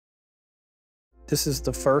This is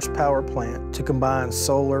the first power plant to combine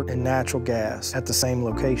solar and natural gas at the same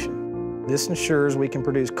location. This ensures we can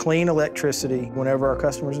produce clean electricity whenever our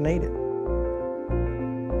customers need it.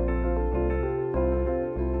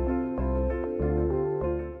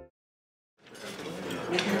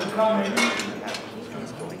 Thank you for coming.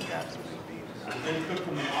 Very quick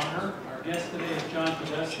from the honor. Our guest today is John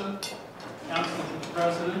Podesta, Counselor to the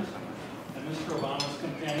President, and Mr. Obama's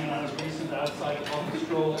companion on his recent outside the public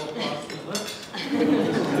stroll across the lips. This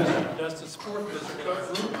is Mr. Podesta's fourth visit to our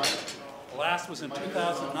group. The last was in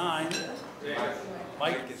 2009.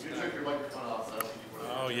 Mike?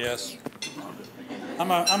 Oh, yes.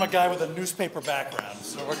 I'm a guy with a newspaper background,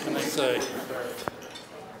 so what can I say?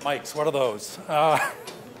 Mics, what are those? Our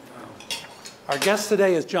guest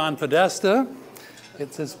today is John Podesta.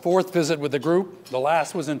 It's his fourth visit with the group. The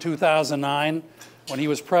last was in 2009 when he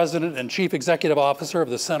was president and chief executive officer of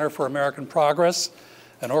the Center for American Progress,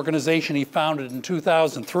 an organization he founded in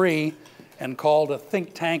 2003 and called a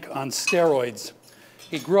think tank on steroids.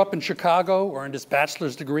 He grew up in Chicago, earned his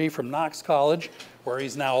bachelor's degree from Knox College, where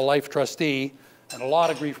he's now a life trustee, and a law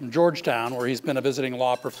degree from Georgetown, where he's been a visiting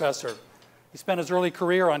law professor. He spent his early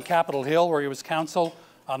career on Capitol Hill, where he was counsel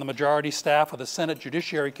on the majority staff of the Senate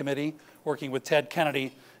Judiciary Committee, working with Ted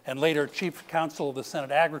Kennedy, and later chief counsel of the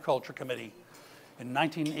Senate Agriculture Committee. In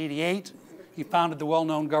 1988, he founded the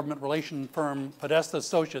well-known government relation firm Podesta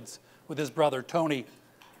Associates with his brother Tony.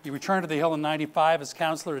 He returned to the Hill in '95 as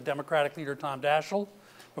counselor to Democratic leader Tom Daschle,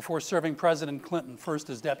 before serving President Clinton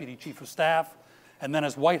first as deputy chief of staff and then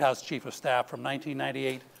as White House chief of staff from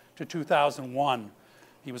 1998 to 2001.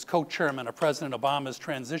 He was co-chairman of President Obama's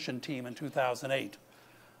transition team in 2008.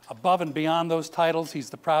 Above and beyond those titles,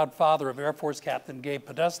 he's the proud father of Air Force Captain Gabe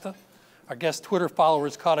Podesta. Our guest Twitter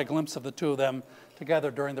followers caught a glimpse of the two of them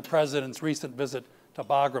together during the president's recent visit to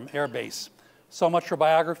Bagram Air Base. So much for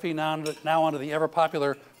biography. Now onto the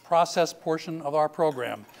ever-popular process portion of our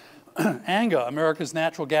program. ANGA, America's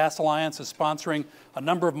Natural Gas Alliance, is sponsoring a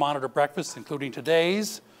number of Monitor breakfasts, including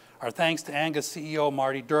today's. Our thanks to ANGA CEO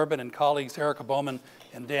Marty Durbin and colleagues Erica Bowman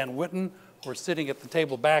and Dan Whitten, who are sitting at the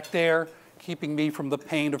table back there, keeping me from the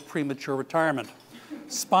pain of premature retirement.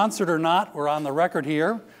 Sponsored or not, we're on the record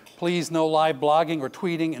here. Please, no live blogging or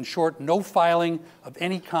tweeting. In short, no filing of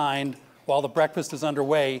any kind while the breakfast is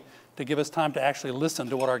underway to give us time to actually listen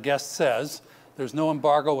to what our guest says. There's no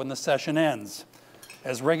embargo when the session ends.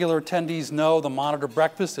 As regular attendees know, the Monitor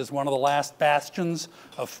breakfast is one of the last bastions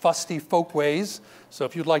of fusty folkways. So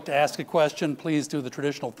if you'd like to ask a question, please do the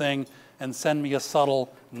traditional thing and send me a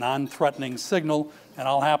subtle, non-threatening signal, and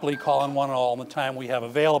I'll happily call on one and all the time we have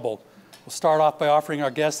available. We'll start off by offering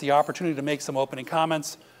our guests the opportunity to make some opening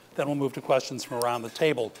comments. Then we'll move to questions from around the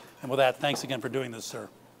table. And with that, thanks again for doing this, sir.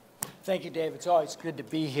 Thank you, Dave. It's always good to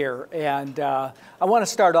be here. And I want to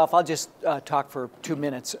start off, I'll just talk for 2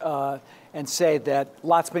 minutes and say that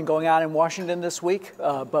lots been going on in Washington this week.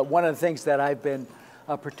 But one of the things that I've been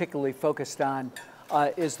particularly focused on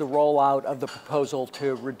is the rollout of the proposal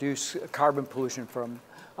to reduce carbon pollution from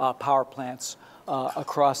power plants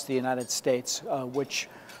across the United States, which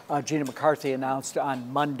Gina McCarthy announced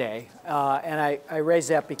on Monday. And I raise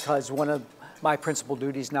that because one of my principal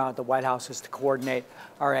duties now at the White House is to coordinate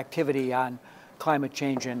our activity on climate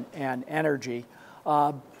change and energy.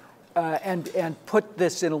 And put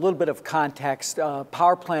this in a little bit of context,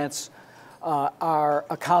 power plants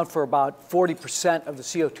account for about 40% of the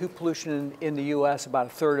CO2 pollution in the U.S., about a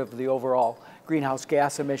third of the overall greenhouse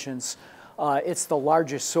gas emissions. It's the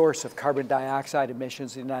largest source of carbon dioxide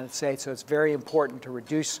emissions in the United States, so it's very important to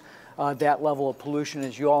reduce that level of pollution.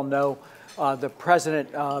 As you all know, the president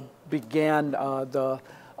began to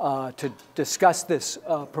discuss this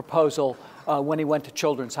proposal when he went to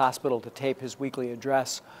Children's Hospital to tape his weekly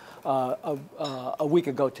address a week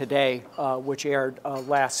ago today, which aired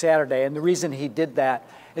last Saturday. And the reason he did that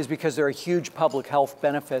is because there are huge public health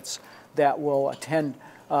benefits that will attend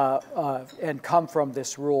and come from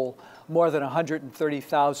this rule. More than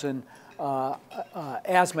 130,000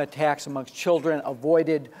 asthma attacks amongst children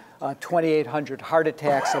avoided, 2,800 heart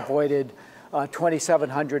attacks avoided,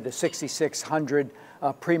 2,700 to 6,600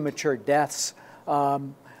 premature deaths,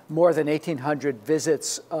 more than 1,800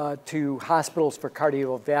 visits to hospitals for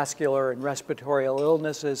cardiovascular and respiratory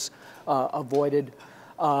illnesses avoided,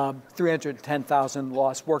 310,000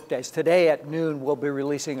 lost workdays. Today at noon, we'll be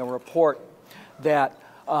releasing a report that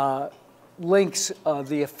links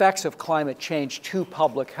the effects of climate change to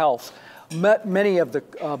public health. Many of the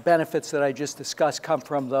benefits that I just discussed come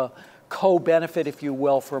from the co-benefit, if you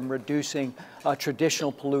will, from reducing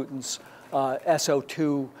traditional pollutants,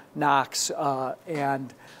 SO2, NOx,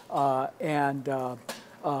 and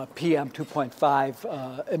PM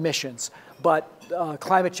 2.5 emissions. But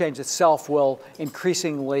climate change itself will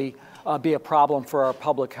increasingly be a problem for our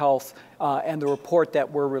public health. And the report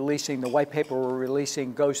that we're releasing, the white paper we're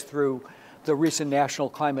releasing, goes through the recent National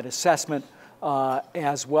Climate Assessment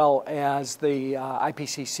as well as the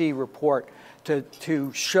IPCC report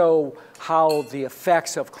to show how the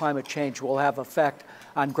effects of climate change will have effect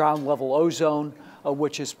on ground level ozone,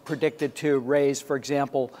 which is predicted to raise, for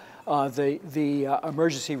example, the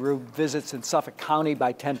emergency room visits in Suffolk County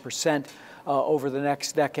by 10% over the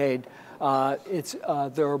next decade.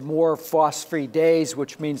 There are more frost-free days,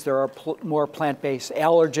 which means there are more plant-based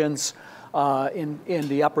allergens in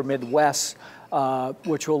the upper Midwest,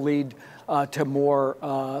 which will lead to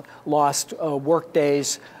more lost work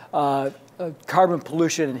days. Carbon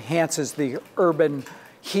pollution enhances the urban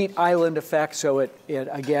heat island effect, so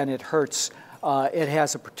it hurts. It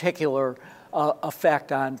has a particular effect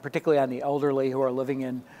particularly on the elderly who are living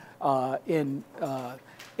in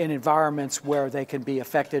environments where they can be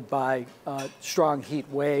affected by strong heat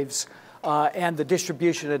waves, and the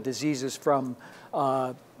distribution of diseases from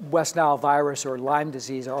West Nile virus or Lyme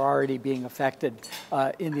disease are already being affected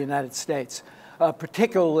in the United States.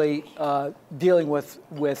 Particularly dealing with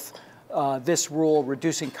this rule,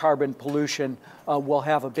 reducing carbon pollution, will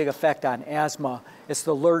have a big effect on asthma. It's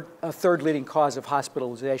the third leading cause of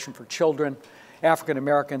hospitalization for children. African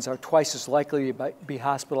Americans are twice as likely to be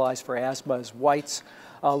hospitalized for asthma as whites.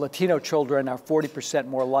 Latino children are 40%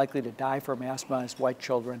 more likely to die from asthma as white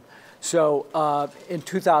children. So in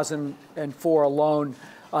 2004 alone,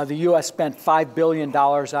 the U.S. spent $5 billion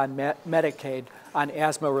on Medicaid on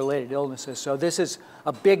asthma-related illnesses. So this is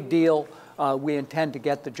a big deal. We intend to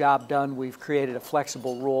get the job done. We've created a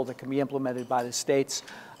flexible rule that can be implemented by the states,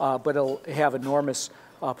 but it'll have enormous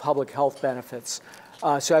public health benefits.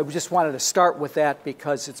 So I just wanted to start with that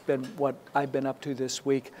because it's been what I've been up to this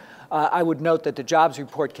week. I would note that the jobs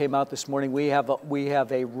report came out this morning. We have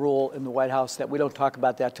a rule in the White House that we don't talk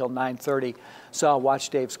about that till 9:30. So I'll watch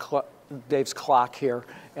Dave's clock here,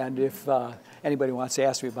 and if anybody wants to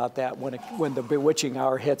ask me about that when the bewitching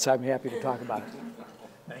hour hits, I'm happy to talk about it.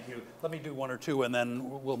 Thank you. Let me do one or two, and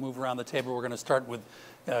then we'll move around the table. We're going to start with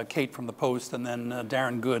Kate from the Post, and then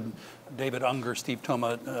Darren Good, David Unger, Steve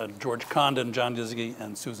Thoma, George Condon, John Dizzy,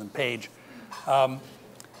 and Susan Page.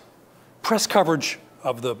 Press coverage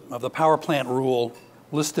of the power plant rule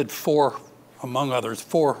listed among others,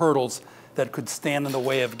 four hurdles that could stand in the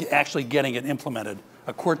way of actually getting it implemented: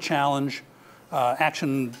 a court challenge,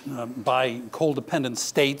 action by coal-dependent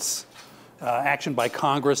states, action by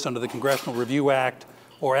Congress under the Congressional Review Act,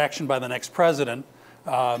 or action by the next president,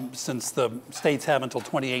 since the states have until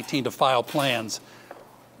 2018 to file plans.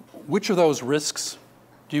 Which of those risks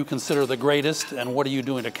do you consider the greatest, and what are you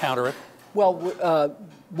doing to counter it? Well,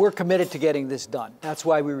 we're committed to getting this done. That's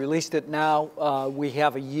why we released it now. We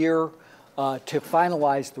have a year to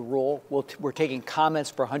finalize the rule. We're taking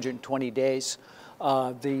comments for 120 days.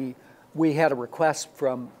 We had a request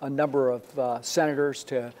from a number of senators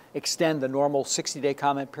to extend the normal 60-day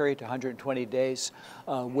comment period to 120 days,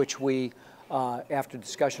 which we, after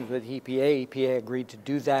discussions with EPA agreed to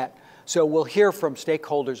do that. So we'll hear from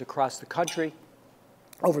stakeholders across the country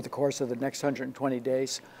over the course of the next 120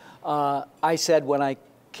 days. I said when I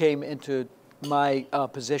came into my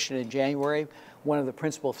position in January, one of the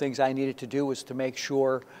principal things I needed to do was to make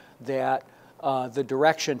sure that the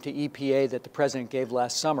direction to EPA that the President gave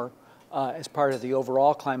last summer as part of the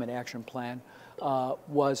overall climate action plan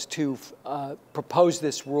was to propose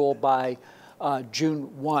this rule by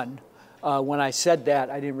June 1. When I said that,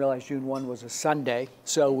 I didn't realize June 1 was a Sunday,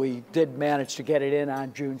 so we did manage to get it in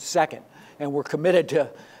on June 2nd. And we're committed to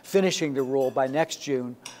finishing the rule by next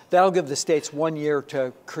June. That'll give the states 1 year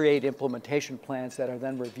to create implementation plans that are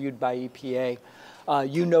then reviewed by EPA.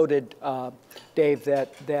 You noted, Dave,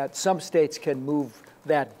 that some states can move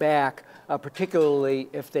that back, particularly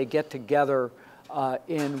if they get together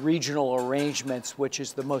in regional arrangements, which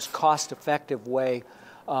is the most cost-effective way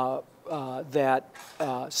that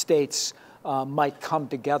states might come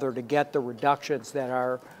together to get the reductions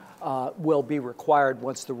that will be required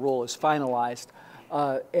once the rule is finalized.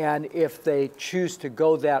 And if they choose to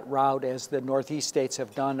go that route, as the Northeast states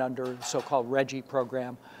have done under the so-called RGGI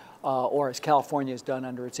program, or as California has done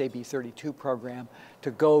under its AB 32 program,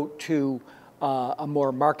 to go to a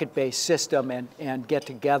more market-based system and get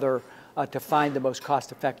together to find the most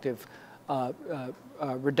cost-effective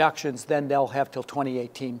reductions, then they'll have till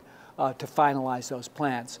 2018 to finalize those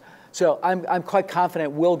plans. So I'm quite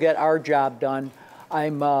confident we'll get our job done.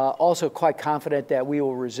 I'm also quite confident that we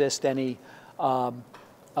will resist any, I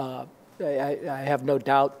have no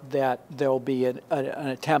doubt that there will be an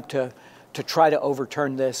attempt to try to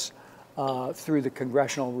overturn this through the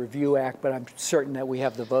Congressional Review Act, but I'm certain that we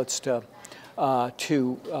have the votes to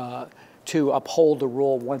uphold the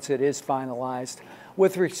rule once it is finalized.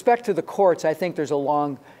 With respect to the courts, I think there's a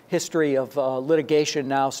long history of litigation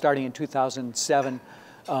now, starting in 2007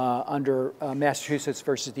 under Massachusetts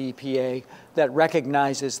versus the EPA, that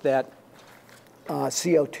recognizes that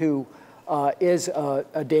CO2 is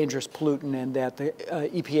a dangerous pollutant and that the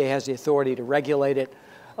EPA has the authority to regulate it.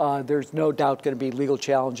 There's no doubt going to be legal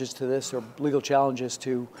challenges to this, or legal challenges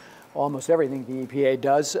to almost everything the EPA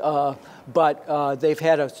does, but they've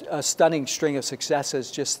had a stunning string of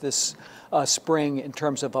successes just this spring in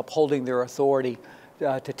terms of upholding their authority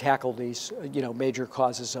to tackle these, major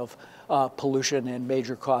causes of pollution and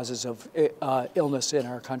major causes of illness in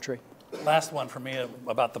our country. Last one for me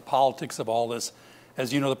about the politics of all this.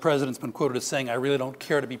 As you know, the president's been quoted as saying, "I really don't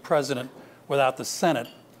care to be president without the Senate."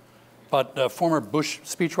 But former Bush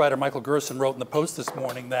speechwriter Michael Gerson wrote in the Post this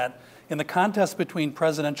morning that in the contest between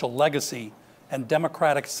presidential legacy and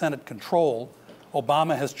Democratic Senate control,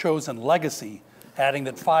 Obama has chosen legacy, adding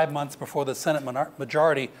that 5 months before the Senate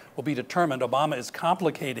majority will be determined, Obama is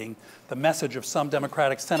complicating the message of some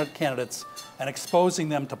Democratic Senate candidates and exposing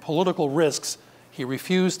them to political risks he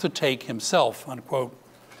refused to take himself, unquote.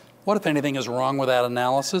 What, if anything, is wrong with that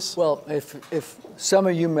analysis? Well, if some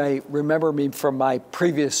of you may remember me from my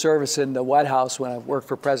previous service in the White House when I worked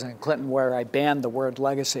for President Clinton, where I banned the word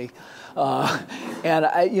legacy. And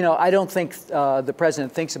I don't think the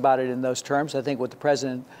president thinks about it in those terms. I think what the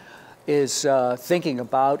president is thinking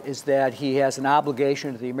about is that he has an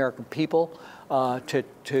obligation to the American people,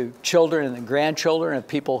 to children and grandchildren and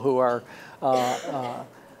people who are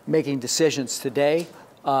making decisions today,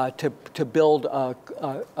 to build a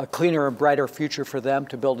cleaner and brighter future for them,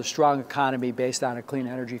 to build a strong economy based on a clean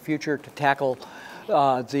energy future, to tackle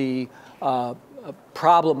the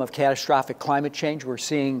problem of catastrophic climate change. We're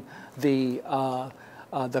seeing the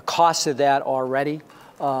costs of that already,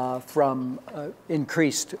 from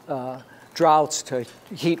increased droughts to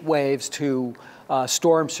heat waves to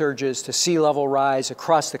storm surges to sea level rise.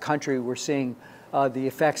 Across the country, we're seeing the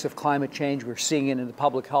effects of climate change. We're seeing it in the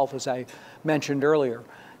public health, as I mentioned earlier.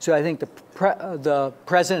 So I think the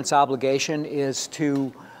president's obligation is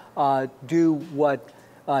to do what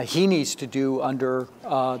he needs to do under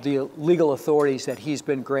the legal authorities that he's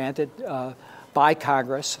been granted by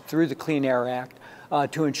Congress through the Clean Air Act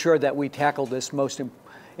to ensure that we tackle this most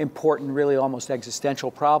important, really almost existential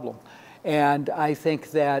problem. And I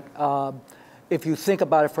think that if you think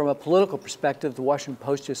about it from a political perspective, the Washington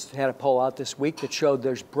Post just had a poll out this week that showed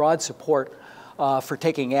there's broad support for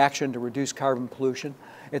taking action to reduce carbon pollution.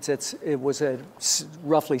 It was at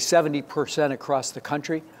roughly 70% across the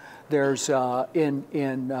country. There's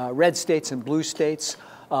in red states and blue states,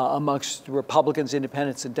 amongst Republicans,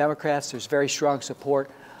 independents, and Democrats, there's very strong support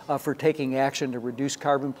for taking action to reduce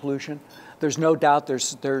carbon pollution. There's no doubt there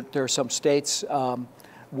are some states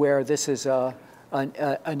where this is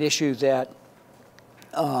an issue that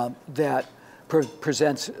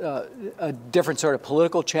presents a different sort of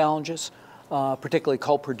political challenges, particularly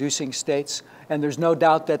coal-producing states. And there's no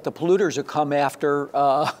doubt that the polluters will come after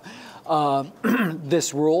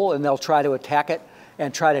this rule, and they'll try to attack it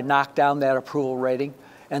and try to knock down that approval rating.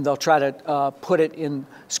 And they'll try to put it in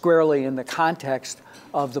squarely in the context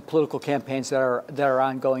of the political campaigns that are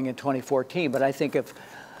ongoing in 2014. But I think if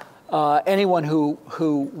anyone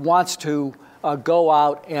who wants to go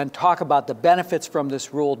out and talk about the benefits from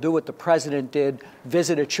this rule, do what the president did,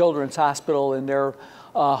 visit a children's hospital in their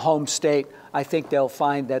home state, I think they'll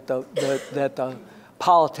find that the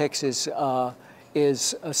politics is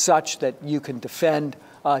such that you can defend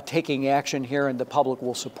taking action here, and the public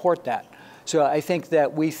will support that. So I think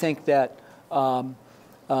that we think that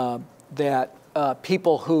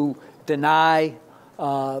people who deny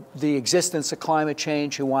the existence of climate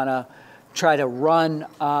change, who want to try to run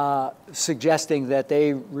suggesting that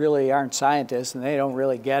they really aren't scientists and they don't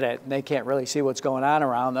really get it and they can't really see what's going on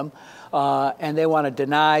around them, and they want to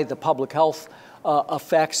deny the public health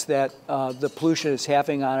effects that the pollution is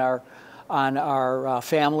having on our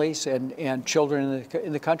families and children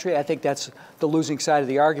in the country. I think that's the losing side of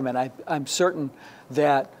the argument. I'm certain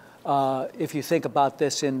that if you think about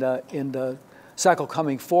this in the cycle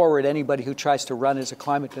coming forward, anybody who tries to run as a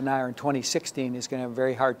climate denier in 2016 is going to have a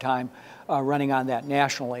very hard time running on that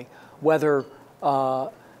nationally. Whether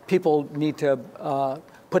people need to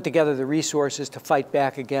put together the resources to fight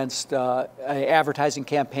back against an advertising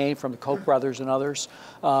campaign from the Koch brothers and others,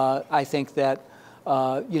 I think that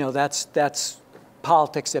that's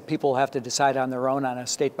politics that people have to decide on their own on a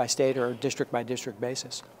state-by-state or district-by-district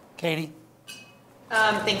basis. Katie?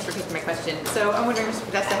 Thanks for taking my question. So I'm wondering, Mr.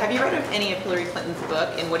 Podesta, have you read any of Hillary Clinton's book,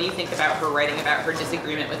 and what do you think about her writing about her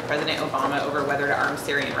disagreement with President Obama over whether to arm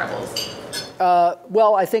Syrian rebels?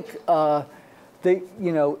 Well, I think it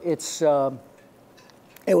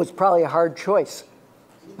was probably a hard choice.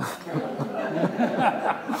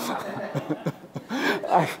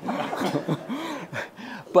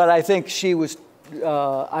 But I think she was.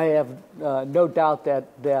 I have no doubt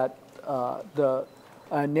that the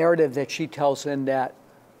narrative that she tells in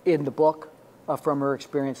the book from her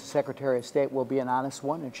experience as Secretary of State will be an honest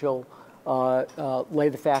one, and she'll lay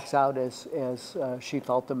the facts out as she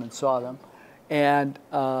felt them and saw them. And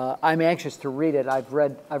I'm anxious to read it. I've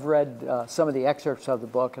read some of the excerpts of the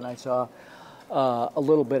book, and I saw a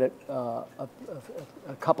little bit, a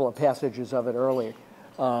couple of passages of it earlier.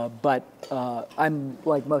 But I'm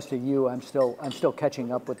like most of you. I'm still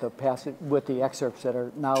catching up with the excerpts that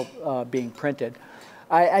are now being printed.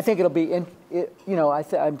 I think it'll be,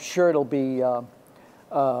 I'm sure it'll be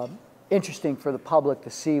interesting for the public to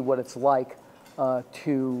see what it's like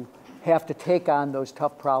to have to take on those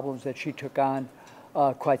tough problems that she took on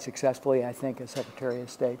quite successfully, I think, as Secretary of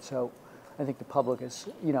State. So I think the public is,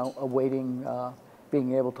 awaiting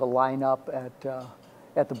being able to line up at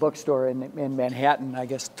the bookstore in Manhattan, I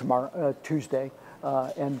guess Tuesday,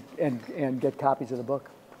 and get copies of the book.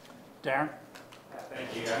 Darren?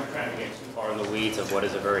 Thank you. I'm not trying to get too far in the weeds of what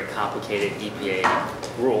is a very complicated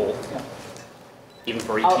EPA rule, even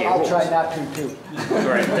for EPA rules. I'll try not to, too.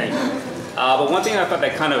 Great, thank you. But one thing I thought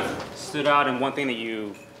that kind of stood out, and one thing that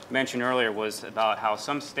you mentioned earlier, was about how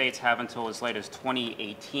some states have until as late as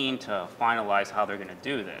 2018 to finalize how they're going to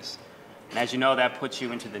do this. And as you know, that puts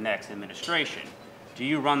you into the next administration. Do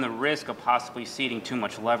you run the risk of possibly ceding too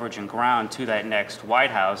much leverage and ground to that next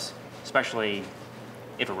White House, especially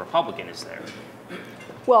if a Republican is there?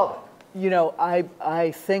 Well,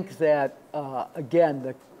 I think that,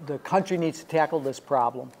 again, the country needs to tackle this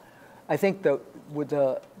problem. I think that with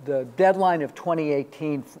the deadline of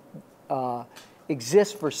 2018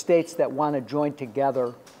 exists for states that want to join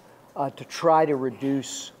together to try to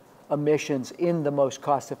reduce emissions in the most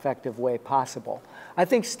cost-effective way possible. I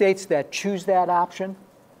think states that choose that option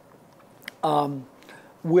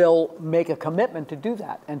will make a commitment to do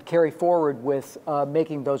that and carry forward with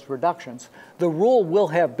making those reductions. The rule will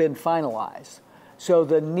have been finalized, so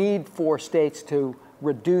the need for states to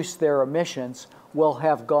reduce their emissions will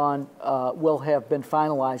have been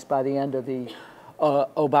finalized by the end of the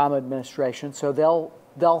Obama administration. So they'll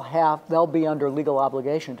be under legal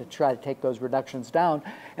obligation to try to take those reductions down.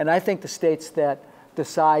 And I think the states that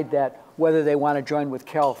decide that whether they want to join with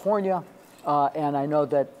California, and I know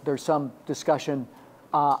that there's some discussion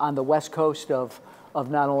on the West Coast of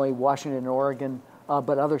not only Washington and Oregon,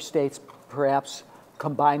 but other states perhaps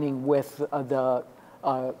combining with the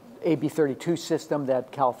AB 32 system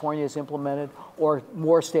that California has implemented, or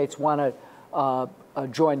more states want to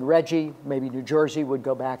join RGGI. Maybe New Jersey would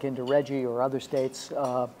go back into RGGI, or other states,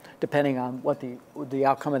 depending on what the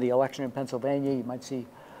outcome of the election in Pennsylvania. You might see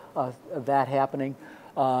that happening.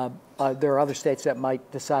 There are other states that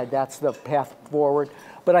might decide that's the path forward.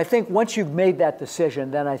 But I think once you've made that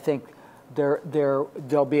decision, then I think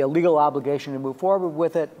there'll be a legal obligation to move forward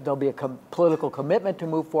with it. There'll be a political commitment to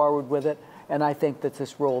move forward with it. And I think that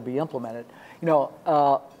this rule will be implemented.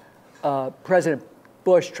 President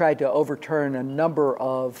Bush tried to overturn a number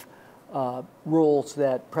of rules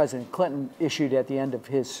that President Clinton issued at the end of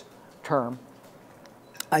his term.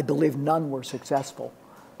 I believe none were successful.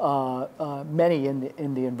 Many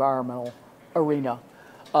in the environmental arena.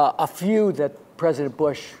 A few that President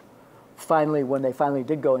Bush when they finally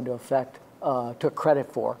did go into effect, took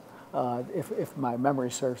credit for, if my memory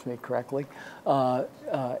serves me correctly,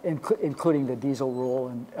 including the diesel rule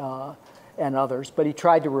and others. But he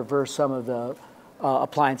tried to reverse some of the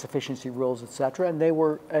appliance efficiency rules, et cetera, and they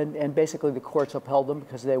were, and basically the courts upheld them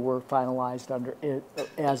because they were finalized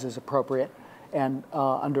as is appropriate, and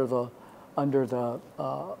under the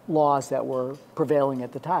laws that were prevailing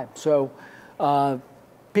at the time. So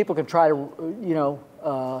people can try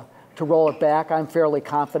to roll it back. I'm fairly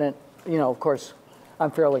confident. Of course, I'm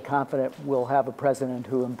fairly confident we'll have a president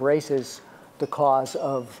who embraces the cause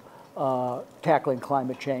of tackling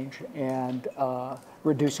climate change and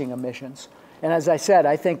reducing emissions. And as I said,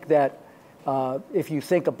 I think that if you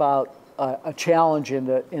think about a challenge in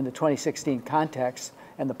the 2016 context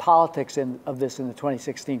and the politics of this in the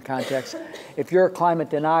 2016 context, if you're a climate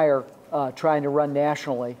denier trying to run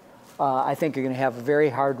nationally, I think you're going to have a very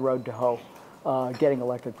hard road to hoe getting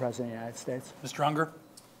elected president of the United States. Mr. Unger?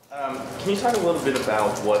 Can you talk a little bit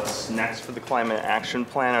about what's next for the Climate Action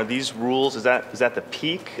Plan? Are these rules, is that the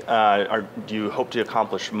peak? Do you hope to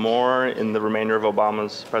accomplish more in the remainder of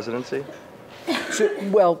Obama's presidency?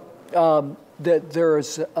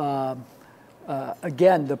 There's,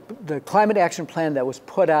 again, the Climate Action Plan that was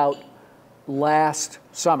put out last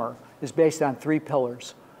summer is based on 3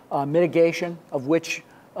 pillars. Mitigation, of which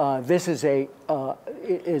this is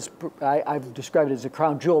I've described it as a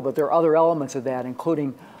crown jewel, but there are other elements of that,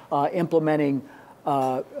 including implementing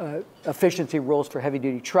efficiency rules for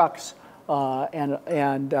heavy-duty trucks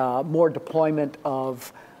and more deployment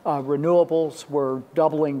of renewables. We're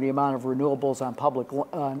doubling the amount of renewables on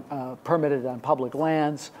permitted on public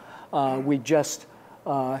lands. We just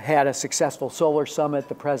had a successful solar summit.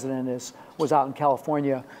 The president was out in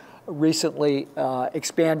California recently,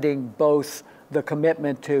 expanding both the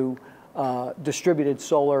commitment to distributed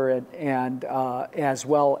solar and as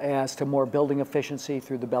well as to more building efficiency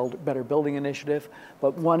through the Better Building Initiative.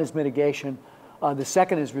 But one is mitigation. The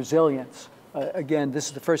second is resilience. Again, this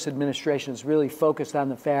is the first administration that's really focused on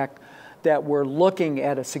the fact that we're looking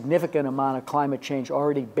at a significant amount of climate change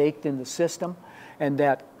already baked in the system, and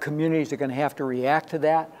that communities are going to have to react to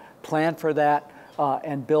that, plan for that,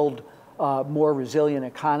 and build more resilient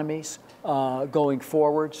economies going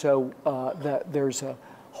forward. So there's a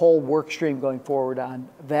whole work stream going forward on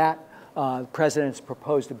that. The president's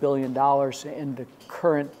proposed $1 billion in the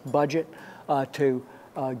current budget to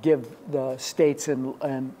give the states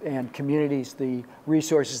and communities the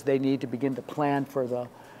resources they need to begin to plan for the,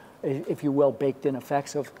 if you will, baked-in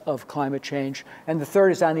effects of climate change. And the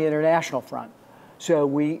third is on the international front. So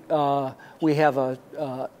we have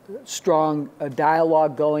a strong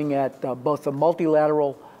dialogue going at both the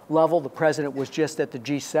multilateral level. The president was just at the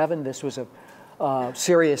G7. This was a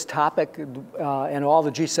serious topic, and all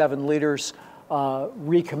the G7 leaders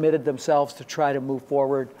recommitted themselves to try to move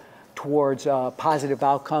forward towards a positive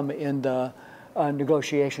outcome in the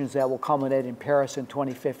negotiations that will culminate in Paris in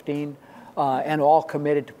 2015, and all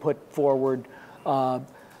committed to put forward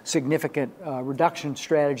significant reduction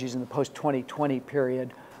strategies in the post-2020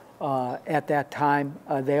 period at that time.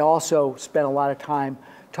 They also spent a lot of time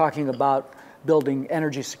talking about building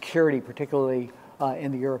energy security, particularly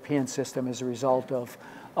in the European system as a result of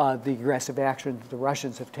the aggressive action that the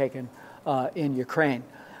Russians have taken in Ukraine.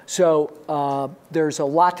 So there's a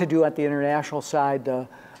lot to do at the international side.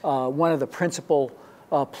 One of the principal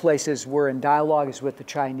places we're in dialogue is with the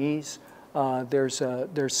Chinese. There's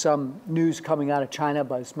some news coming out of China,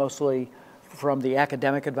 but it's mostly from the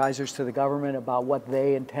academic advisors to the government about what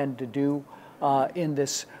they intend to do in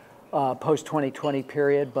this post-2020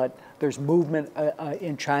 period. But there's movement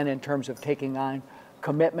in China in terms of taking on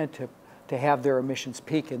commitment to have their emissions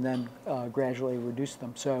peak and then gradually reduce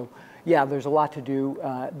them. So yeah, there's a lot to do.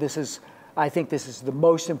 I think this is the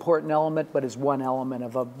most important element, but is one element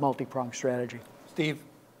of a multi-pronged strategy. Steve?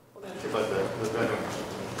 About the veterans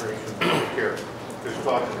care. There's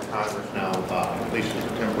talk in the Congress now about, at least as a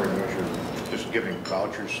temporary measure, just giving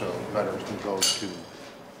vouchers so veterans can go to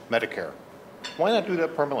Medicare. Why not do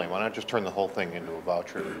that permanently? Why not just turn the whole thing into a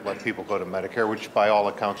voucher and let people go to Medicare, which by all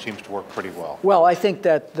accounts seems to work pretty well? Well, I think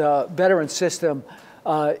that the veteran system,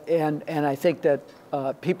 and I think that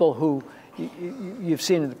people who you've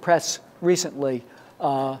seen in the press recently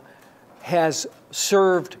has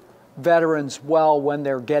served veterans well when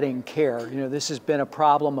they're getting care. You know, this has been a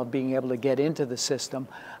problem of being able to get into the system.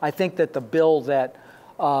 I think that the bill that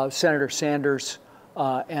Senator Sanders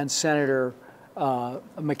and Senator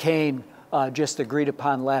McCain just agreed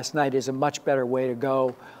upon last night is a much better way to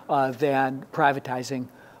go than privatizing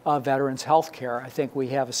veterans' health care. I think we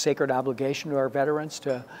have a sacred obligation to our veterans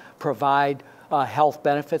to provide health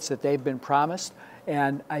benefits that they've been promised.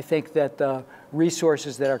 And I think that the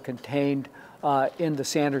resources that are contained in the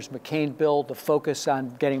Sanders-McCain bill, the focus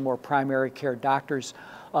on getting more primary care doctors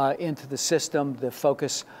into the system, the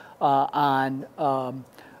focus on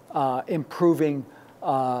improving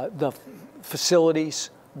the facilities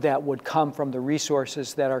that would come from the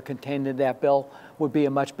resources that are contained in that bill would be a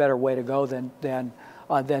much better way to go than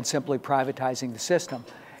simply privatizing the system.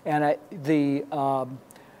 And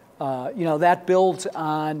that builds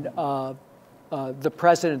on the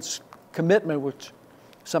president's commitment, which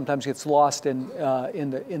sometimes gets lost in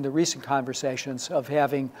the recent conversations, of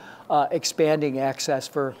having expanding access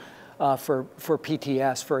for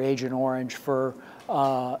PTS, for Agent Orange, for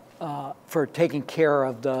taking care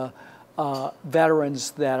of the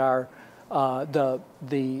veterans that are the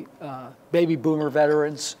baby boomer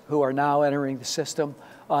veterans who are now entering the system,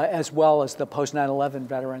 as well as the post 9/11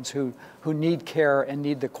 veterans who need care and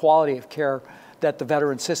need the quality of care that the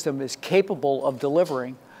veteran system is capable of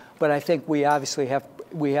delivering. But I think we obviously have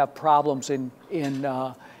we have problems in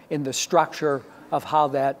the structure of how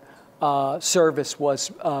that service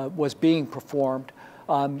was being performed,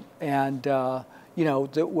 and you know,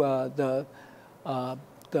 the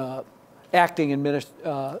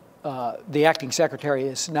acting secretary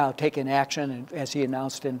has now taken action, and as he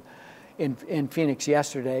announced in Phoenix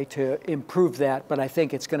yesterday, to improve that. But I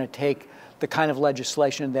think it's going to take the kind of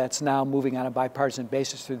legislation that's now moving on a bipartisan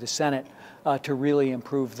basis through the Senate to really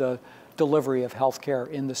improve the delivery of health care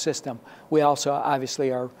in the system. We also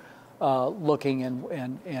obviously are looking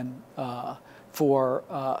for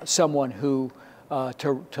someone who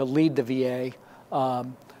to lead the VA,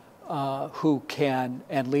 who can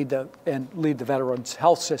lead the Veterans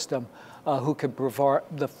Health System, who can provide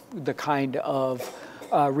the kind of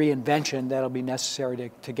reinvention that'll be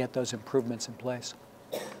necessary to get those improvements in place.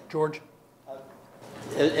 George?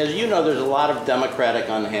 As you know, there's a lot of Democratic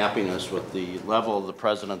unhappiness with the level of the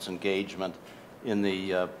president's engagement in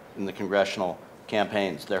the congressional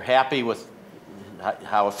campaigns. They're happy with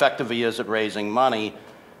how effective he is at raising money,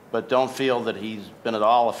 but don't feel that he's been at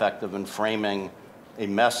all effective in framing a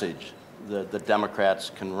message that the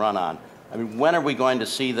Democrats can run on. I mean, when are we going to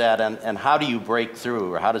see that, and how do you break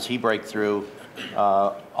through, or how does he break through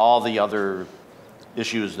all the other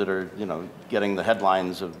issues that are, you know, getting the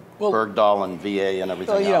headlines of Bergdahl and VA and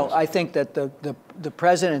everything else? You know, I think that the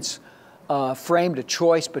president's framed a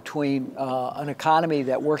choice between an economy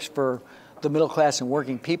that works for the middle class and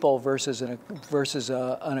working people versus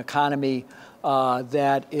an economy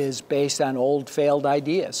that is based on old failed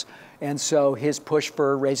ideas. And so his push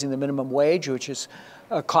for raising the minimum wage, which has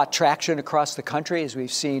caught traction across the country, as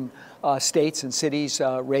we've seen states and cities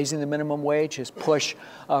raising the minimum wage, his push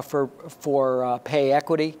for pay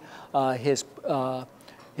equity, his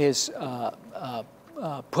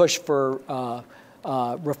push for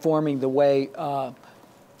reforming the way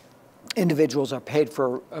individuals are paid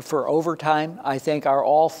for overtime, I think are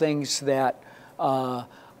all things that are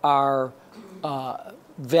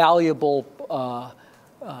valuable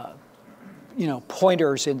you know,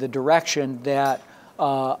 pointers in the direction that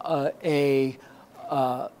a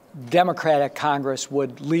Democratic Congress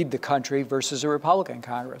would lead the country versus a Republican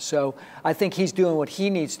Congress. So I think he's doing what he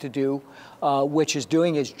needs to do, which is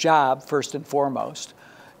doing his job first and foremost.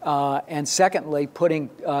 And secondly, putting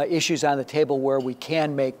issues on the table where we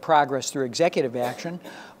can make progress through executive action,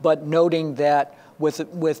 but noting that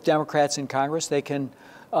with Democrats in Congress, they can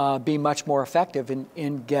be much more effective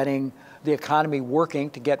in getting the economy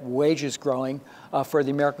working to get wages growing for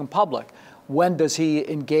the American public. When does he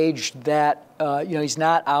engage that? You know, he's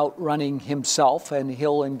not out running himself, and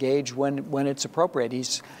he'll engage when it's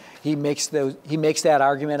appropriate. He makes that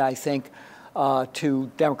argument, I think,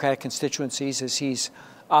 to Democratic constituencies as he's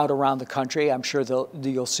out around the country. I'm sure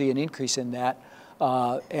you'll see an increase in that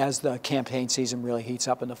as the campaign season really heats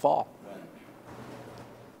up in the fall.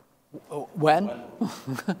 When?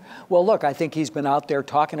 Well, look, I think he's been out there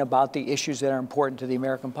talking about the issues that are important to the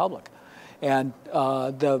American public, and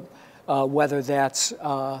whether that's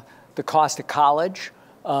the cost of college,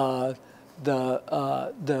 the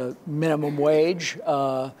minimum wage,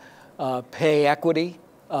 pay equity.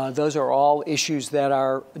 Those are all issues that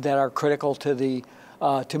are critical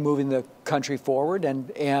to moving the country forward,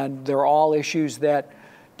 and they're all issues that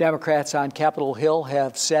Democrats on Capitol Hill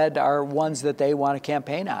have said are ones that they want to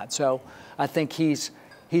campaign on. So I think he's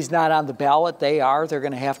not on the ballot. They are. They're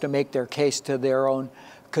going to have to make their case to their own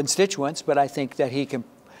constituents. But I think that he can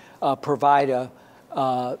provide a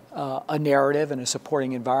narrative and a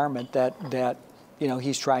supporting environment that you know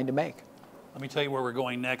he's trying to make. Let me tell you where we're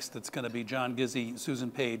going next. It's going to be John Gizzi, Susan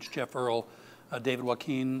Page, Jeff Earl, David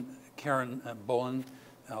Joaquin, Karen Bowen,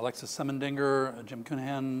 Alexis Semendinger, Jim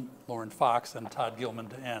Cunahan, Lauren Fox, and Todd Gilman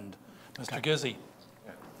to end. Mr. Gizzi.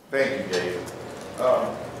 Thank you, Dave.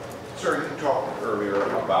 Sir, you talked earlier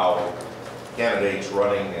about candidates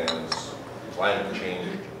running as climate change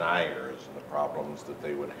deniers and the problems that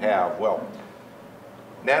they would have. Well,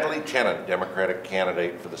 Natalie Tennant, Democratic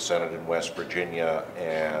candidate for the Senate in West Virginia,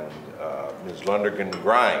 and Ms. Lundergan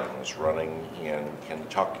Grimes running in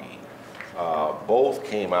Kentucky, both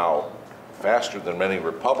came out faster than many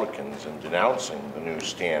Republicans in denouncing the new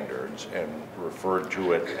standards and referred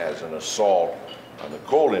to it as an assault on the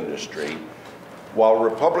coal industry. While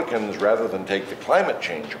Republicans, rather than take the climate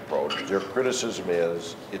change approach, their criticism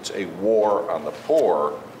is it's a war on the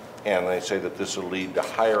poor, and they say that this will lead to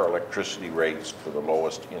higher electricity rates for the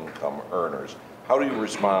lowest income earners. How do you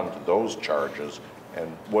respond to those charges, and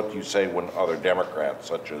what do you say when other Democrats,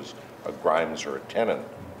 such as a Grimes or a Tennant,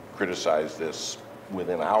 criticize this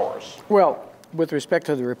within hours? Well, with respect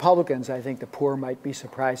to the Republicans, I think the poor might be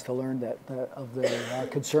surprised to learn that of the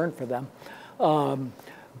concern for them.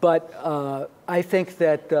 But I think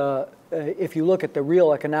that if you look at the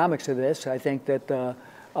real economics of this, I think that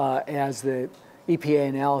as the EPA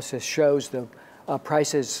analysis shows, the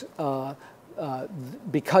prices,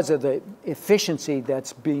 because of the efficiency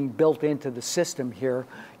that's being built into the system here,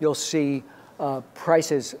 you'll see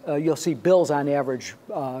prices, you'll see bills on average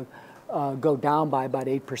go down by about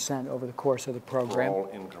 8% over the course of the program. For all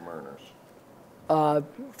income earners.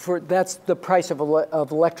 That's the price of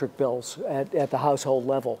electric bills at the household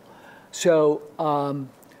level. So,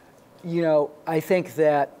 you know, I think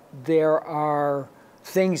that there are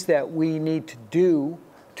things that we need to do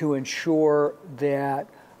to ensure that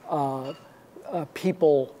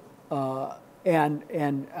people and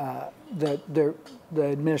the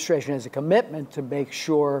administration has a commitment to make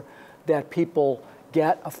sure that people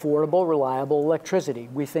get affordable, reliable electricity.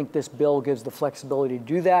 We think this bill gives the flexibility to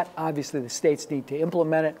do that. Obviously, the states need to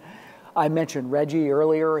implement it. I mentioned RGGI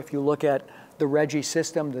earlier. If you look at the RGGI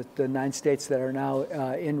system, the 9 states that are now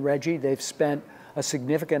in RGGI, they've spent a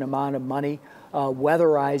significant amount of money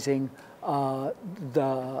weatherizing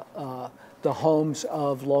the homes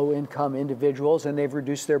of low-income individuals, and they've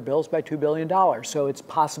reduced their bills by $2 billion. So it's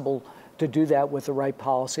possible to do that with the right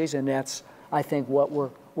policies, and that's, I think, what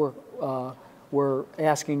we're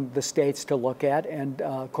asking the states to look at. And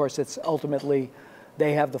of course, it's ultimately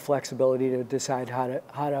they have the flexibility to decide how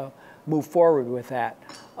to move forward with that.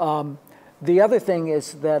 The other thing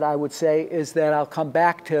is that I would say is that I'll come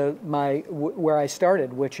back to where I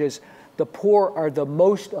started, which is the poor are the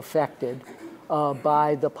most affected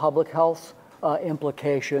by the public health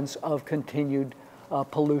implications of continued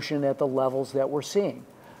pollution at the levels that we're seeing.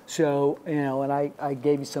 So, you know, and I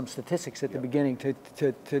gave you some statistics at the beginning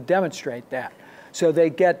to demonstrate that. So they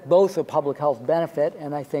get both a public health benefit,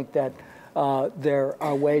 and I think that there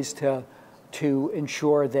are ways to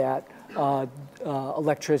ensure that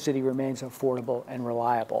electricity remains affordable and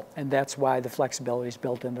reliable. And that's why the flexibility is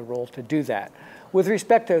built in the rule to do that. With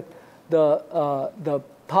respect to the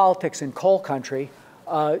politics in coal country,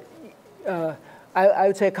 I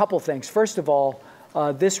would say a couple things. First of all,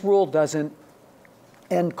 this rule doesn't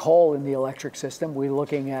end coal in the electric system. We're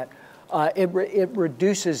looking at it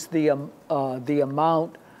reduces the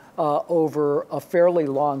amount over a fairly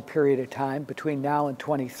long period of time between now and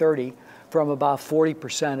 2030 from about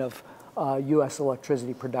 40% of U.S.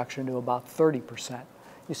 electricity production to about 30%.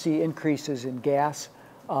 You see increases in gas,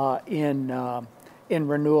 in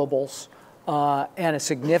renewables, and a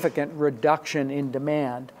significant reduction in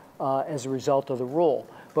demand as a result of the rule.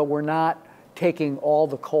 But we're not taking all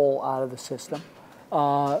the coal out of the system.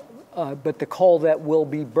 But the coal that will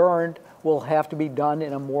be burned will have to be done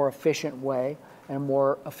in a more efficient way and a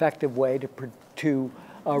more effective way to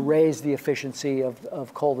raise the efficiency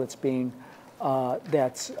of coal that's being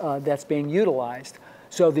utilized.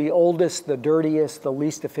 So the oldest, the dirtiest, the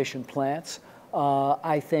least efficient plants,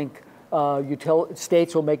 I think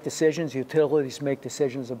states will make decisions, utilities make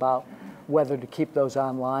decisions about whether to keep those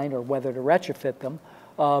online or whether to retrofit them.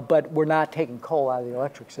 But we're not taking coal out of the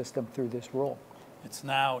electric system through this rule. It's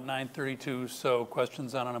now 9:32, so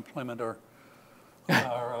questions on unemployment are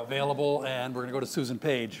available, and we're going to go to Susan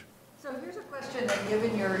Page. So here's a question that,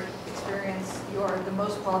 given your experience, you are the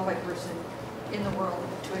most qualified person in the world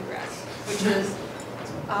to address, which is,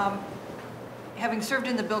 having served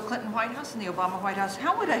in the Bill Clinton White House and the Obama White House,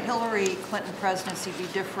 how would a Hillary Clinton presidency be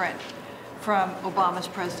different from Obama's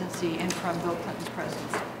presidency and from Bill Clinton's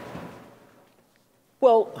presidency?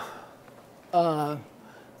 Well,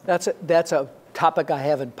 that's a topic I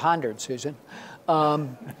haven't pondered, Susan.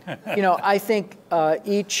 You know, I think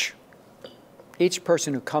each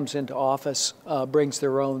person who comes into office brings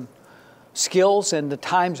their own skills, and the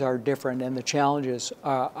times are different, and the challenges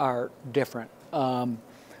are different.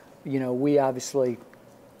 You know, we obviously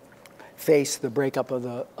faced the breakup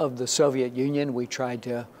of the Soviet Union. We tried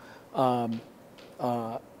to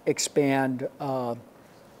expand a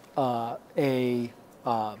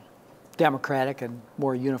democratic and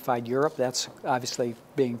more unified Europe. That's obviously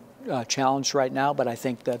being challenged right now, but I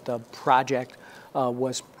think that the project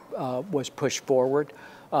was pushed forward.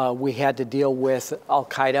 We had to deal with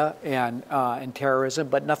Al-Qaeda and terrorism,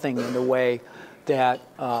 but nothing in the way that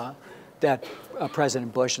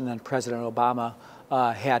President Bush and then President Obama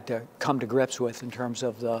had to come to grips with in terms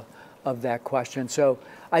of that question. So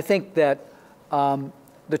I think that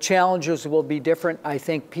the challenges will be different. I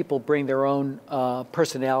think people bring their own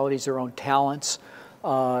personalities, their own talents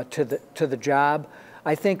to the job.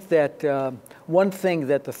 I think that one thing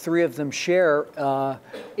that the three of them share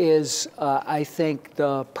is, I think,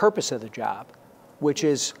 the purpose of the job, which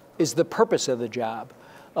is the purpose of the job,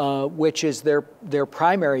 which is their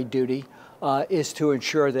primary duty is to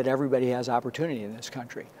ensure that everybody has opportunity in this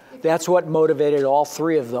country. That's what motivated all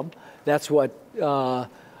three of them. That's what,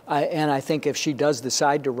 and I think if she does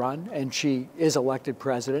decide to run and she is elected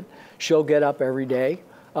president, she'll get up every day,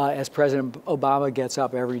 as President Obama gets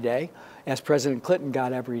up every day, as President Clinton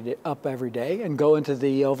got up every day, and go into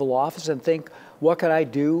the Oval Office and think, what can I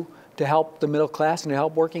do to help the middle class and to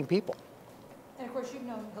help working people? And of course, you've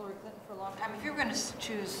known Hillary Clinton for a long time. If you were going to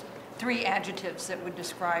choose 3 adjectives that would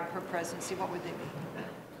describe her presidency, what would they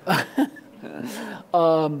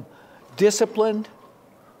be? Disciplined,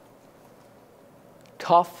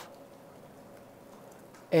 tough,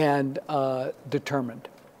 and determined.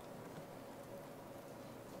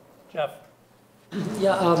 Jeff.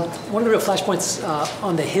 Yeah, one of the real flashpoints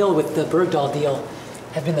on the Hill with the Bergdahl deal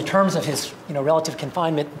have been the terms of his relative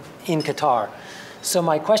confinement in Qatar. So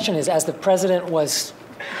my question is, as the president was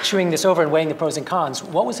chewing this over and weighing the pros and cons,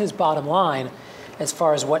 what was his bottom line as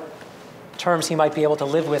far as what terms he might be able to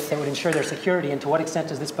live with that would ensure their security, and to what extent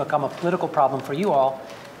does this become a political problem for you all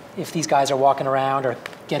if these guys are walking around or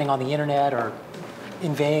getting on the internet or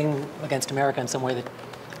inveighing against America in some way that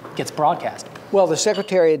gets broadcast? Well, the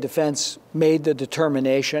Secretary of Defense made the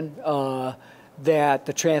determination that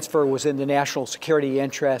the transfer was in the national security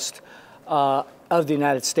interest of the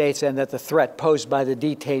United States, and that the threat posed by the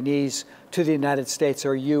detainees to the United States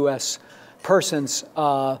or U.S. persons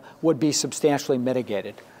would be substantially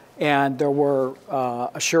mitigated. And there were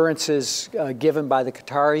assurances given by the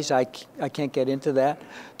Qataris. I can't get into that.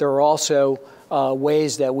 There are also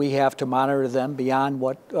ways that we have to monitor them beyond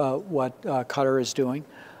what Qatar is doing.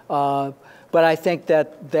 But I think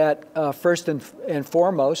that first and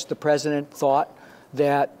foremost, the president thought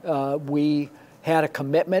that we had a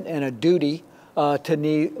commitment and a duty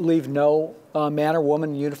to leave no man or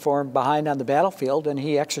woman in uniform behind on the battlefield, and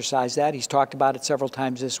he exercised that. He's talked about it several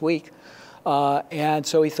times this week. And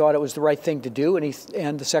so he thought it was the right thing to do,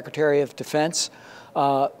 and the Secretary of Defense,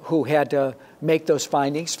 who had to make those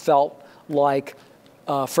findings, felt like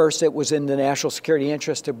first it was in the national security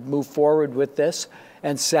interest to move forward with this,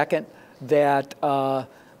 and second, that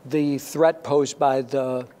the threat posed by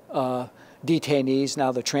the detainees,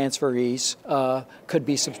 now the transferees, could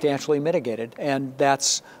be substantially mitigated. And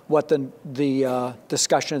that's what the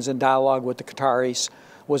discussions and dialogue with the Qataris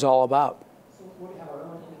was all about. So would we have our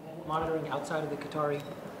own independent monitoring outside of the Qatari?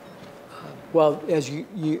 Well, as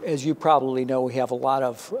you probably know, we have a lot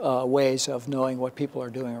of ways of knowing what people are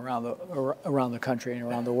doing around the country and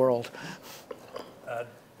around the world.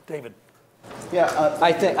 David. Yeah,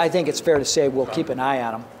 I think it's fair to say we'll keep an eye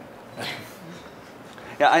on them.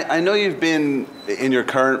 Yeah, I know you've been in your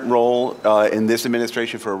current role in this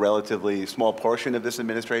administration for a relatively small portion of this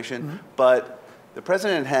administration, but the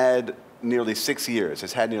president has had nearly 6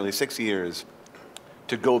 years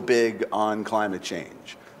to go big on climate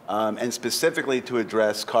change, and specifically to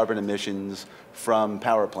address carbon emissions from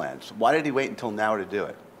power plants. Why did he wait until now to do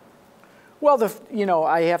it? Well,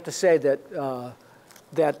 I have to say that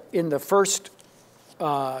that in the first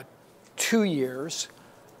 2 years,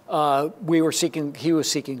 he was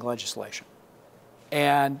seeking legislation.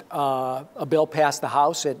 And a bill passed the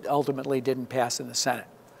House. It ultimately didn't pass in the Senate.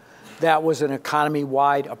 That was an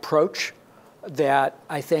economy-wide approach that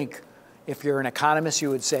I think, if you're an economist, you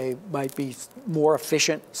would say might be more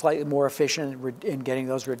efficient, slightly more efficient in getting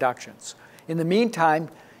those reductions. In the meantime,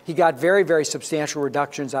 he got very, very substantial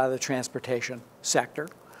reductions out of the transportation sector.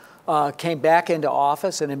 Came back into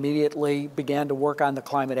office and immediately began to work on the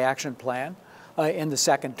climate action plan in the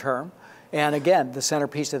second term. And again, the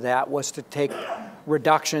centerpiece of that was to take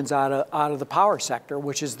reductions out of the power sector,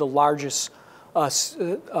 which is the largest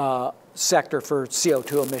sector for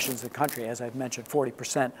CO2 emissions in the country. As I've mentioned,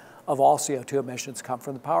 40% of all CO2 emissions come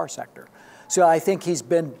from the power sector. So I think he's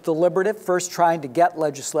been deliberative, first trying to get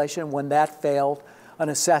legislation. When that failed, an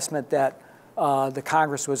assessment that the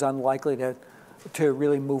Congress was unlikely to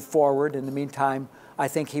really move forward. In the meantime, I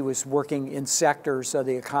think he was working in sectors of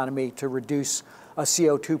the economy to reduce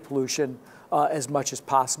CO2 pollution as much as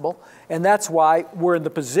possible. And that's why we're in the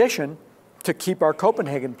position to keep our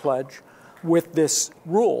Copenhagen pledge with this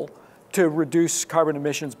rule to reduce carbon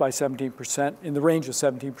emissions by 17%, in the range of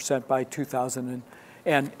 17% by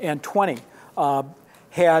 2020.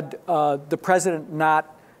 Had the president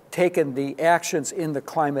not taken the actions in the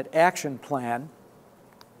climate action plan,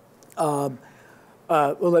 well,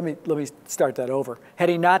 let me start that over. Had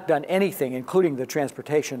he not done anything, including the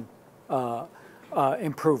transportation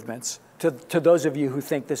improvements, to those of you who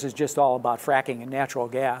think this is just all about fracking and natural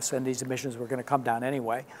gas and these emissions were going to come down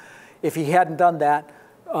anyway, if he hadn't done that,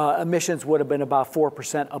 emissions would have been about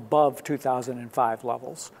 4% above 2005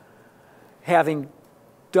 levels. Having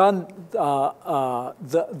done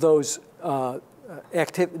those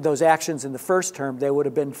actions in the first term, they would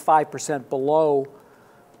have been 5% below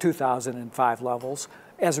 2005 levels.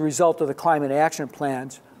 As a result of the climate action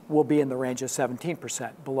plans, will be in the range of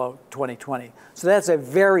 17% below 2020. So that's a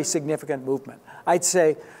very significant movement. I'd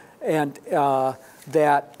say, and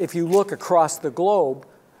that if you look across the globe,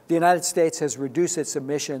 the United States has reduced its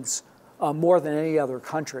emissions more than any other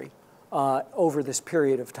country over this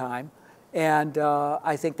period of time. And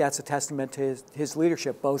I think that's a testament to his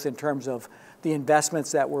leadership, both in terms of the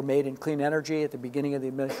investments that were made in clean energy at the beginning of the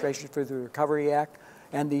administration through the Recovery Act,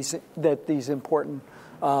 and these important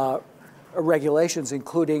regulations,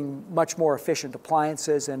 including much more efficient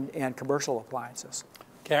appliances and commercial appliances.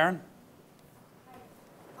 Karen?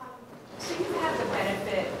 So you've had the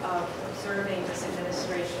benefit of observing this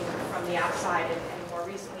administration from the outside and more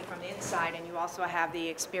recently from the inside, and you also have the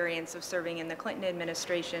experience of serving in the Clinton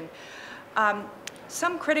administration.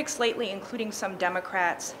 Some critics lately, including some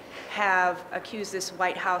Democrats, have accused this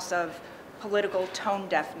White House of political tone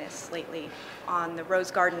deafness lately on the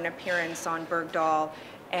Rose Garden appearance on Bergdahl,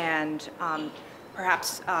 and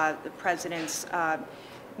perhaps the president's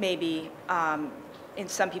maybe, in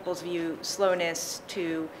some people's view, slowness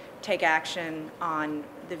to take action on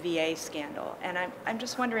the VA scandal. And I'm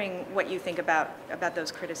just wondering what you think about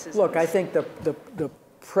those criticisms. Look, I think the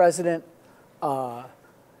president,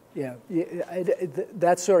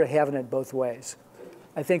 that's sort of having it both ways.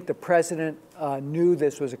 I think the president knew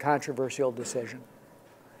this was a controversial decision.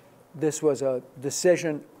 This was a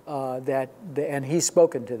decision and he's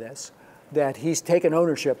spoken to this, that he's taken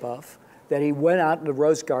ownership of, that he went out in the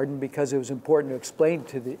Rose Garden because it was important to explain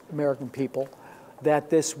to the American people that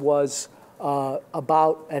this was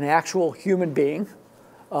about an actual human being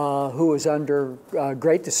who was under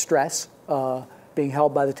great distress, being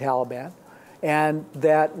held by the Taliban, and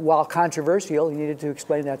that while controversial, he needed to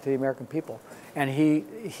explain that to the American people. And he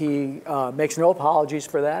makes no apologies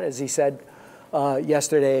for that, as he said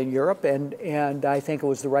yesterday in Europe, and I think it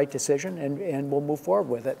was the right decision, and we'll move forward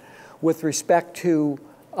with it. With respect to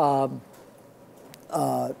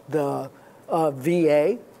the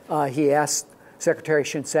VA, he asked Secretary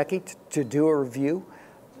Shinseki to do a review.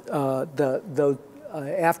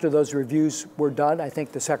 After those reviews were done, I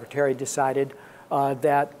think the Secretary decided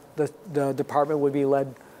that the department would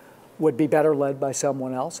be better led by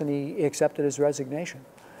someone else, and he accepted his resignation.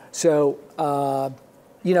 So,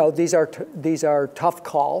 these are tough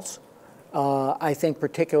calls. I think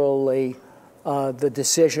particularly the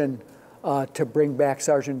decision to bring back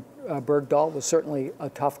Sergeant Bergdahl was certainly a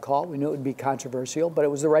tough call. We knew it would be controversial, but it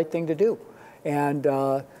was the right thing to do. And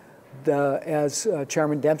as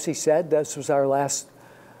Chairman Dempsey said, this was our last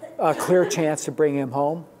clear chance to bring him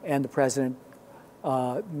home, and the president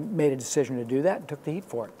made a decision to do that and took the heat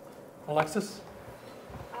for it. Alexis?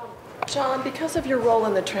 John, because of your role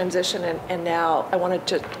in the transition and now, I wanted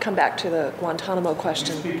to come back to the Guantanamo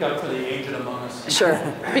question. Speak up for the aged among us. Sure.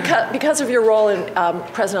 Because of your role in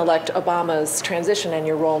President-elect Obama's transition and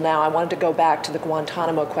your role now, I wanted to go back to the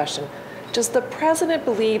Guantanamo question. Does the president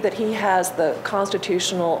believe that he has the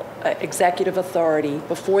constitutional executive authority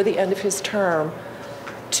before the end of his term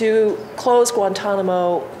to close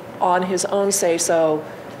Guantanamo on his own say-so,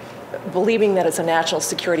 believing that it's a national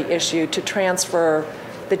security issue, to transfer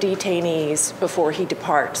the detainees before he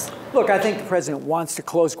departs? Look, I think the president wants to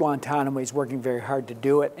close Guantanamo. He's working very hard to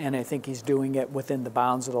do it, and I think he's doing it within the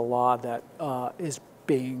bounds of the law that are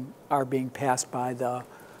being passed by the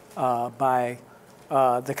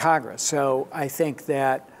Congress. So I think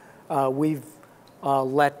that we've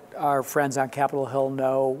let our friends on Capitol Hill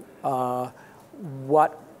know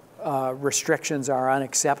what restrictions are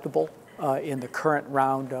unacceptable in the current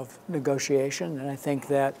round of negotiation, and I think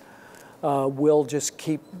that we'll just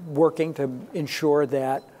keep working to ensure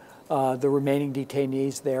that the remaining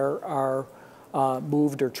detainees there are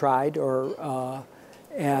moved or tried,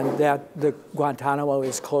 and that the Guantanamo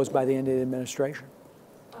is closed by the end of the administration.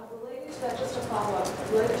 Related to that, just a follow-up,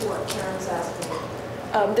 related to what Karen's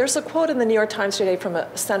asking. There's a quote in the New York Times today from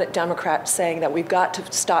a Senate Democrat saying that we've got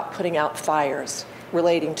to stop putting out fires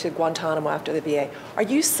relating to Guantanamo after the VA. Are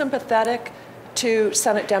you sympathetic to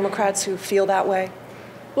Senate Democrats who feel that way?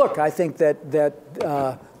 Look, I think that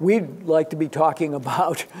we'd like to be talking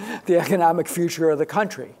about the economic future of the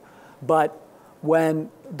country. But when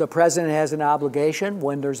the president has an obligation,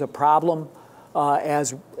 when there's a problem,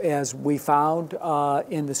 as we found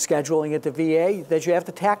in the scheduling at the VA, that you have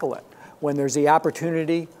to tackle it. When there's the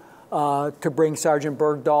opportunity to bring Sergeant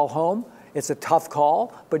Bergdahl home, it's a tough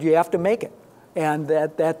call, but you have to make it. And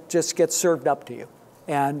that just gets served up to you.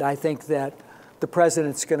 And I think that the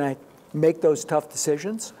president's going to make those tough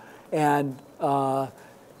decisions. And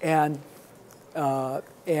I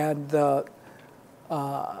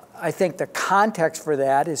think the context for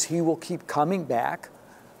that is he will keep coming back,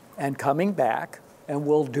 and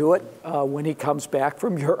we'll do it when he comes back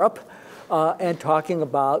from Europe, and talking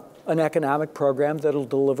about an economic program that'll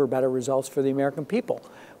deliver better results for the American people.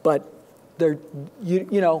 But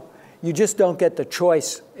you just don't get the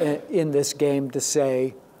choice in this game to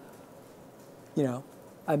say,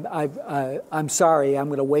 I'm sorry, I'm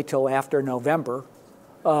going to wait till after November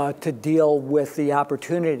to deal with the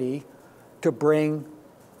opportunity to bring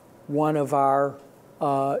one of our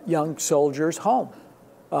young soldiers home,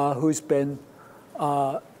 who's been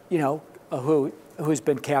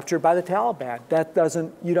captured by the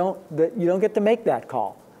Taliban. You don't get to make that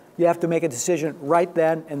call. You have to make a decision right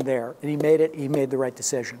then and there. And he made it. He made the right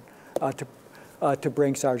decision to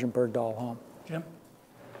bring Sergeant Bergdahl home. Jim?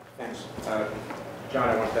 Thanks. John,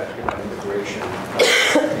 I want to ask you about immigration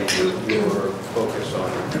and your focus on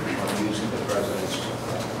using the president's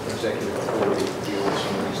executive authority to deal with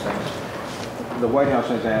some of these things. The White House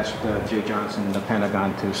has asked Jay Johnson and the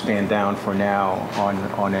Pentagon to stand down for now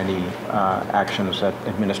on any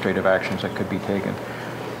administrative actions that could be taken,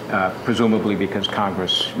 presumably because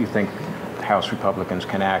Congress, you think House Republicans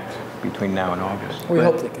can act between now and August. We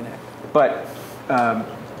hope they can act. But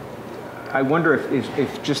I wonder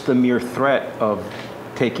if just the mere threat of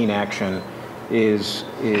taking action is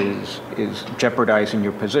jeopardizing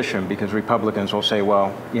your position, because Republicans will say,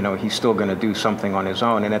 well, he's still going to do something on his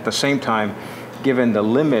own. And at the same time, given the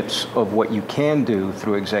limits of what you can do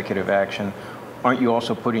through executive action, aren't you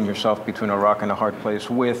also putting yourself between a rock and a hard place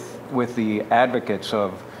with the advocates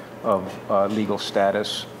of legal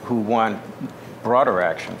status who want broader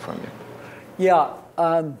action from you? Yeah.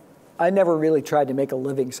 I never really tried to make a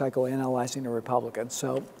living psychoanalyzing the Republicans.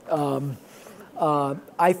 So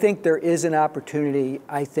I think there is an opportunity.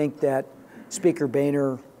 I think that Speaker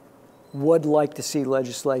Boehner would like to see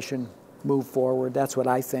legislation move forward. That's what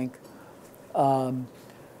I think. And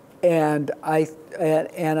I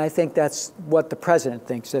think that's what the president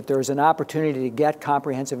thinks, that there's an opportunity to get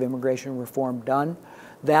comprehensive immigration reform done.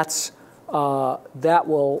 That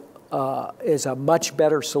is a much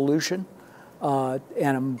better solution and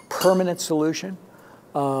a permanent solution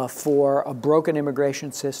for a broken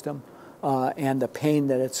immigration system and the pain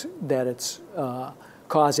that it's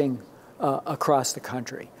causing across the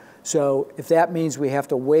country. So if that means we have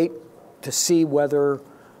to wait to see whether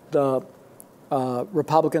the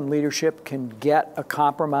Republican leadership can get a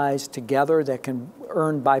compromise together that can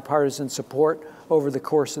earn bipartisan support over the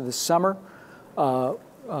course of the summer,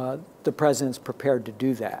 the president's prepared to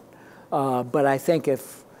do that. But I think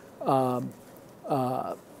if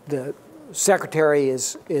the secretary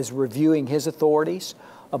is reviewing his authorities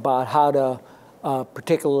about how to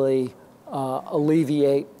particularly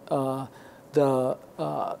alleviate the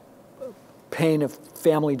pain of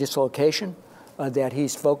family dislocation that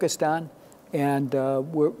he's focused on. And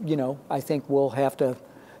I think we'll have to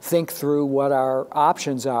think through what our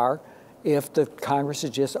options are if the Congress is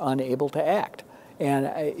just unable to act. And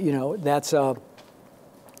that's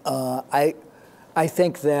I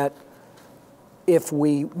think that if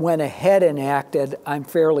we went ahead and acted, I'm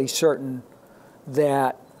fairly certain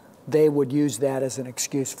that they would use that as an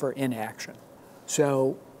excuse for inaction.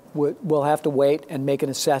 So we'll have to wait and make an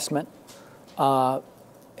assessment, sometime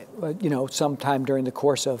during the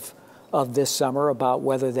course of this summer about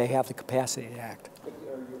whether they have the capacity to act.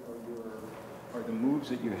 Are the moves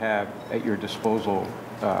that you have at your disposal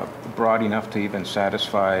broad enough to even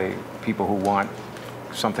satisfy people who want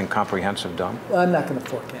something comprehensive done? I'm not going to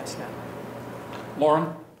forecast that.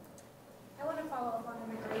 Lauren? I want to follow up on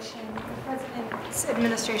immigration. The President's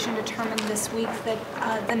administration determined this week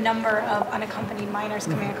that the number of unaccompanied minors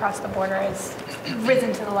coming across the border has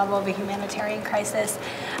risen to the level of a humanitarian crisis.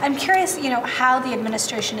 I'm curious, how the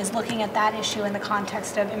administration is looking at that issue in the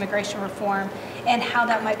context of immigration reform and how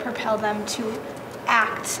that might propel them to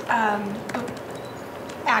act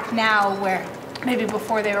now where maybe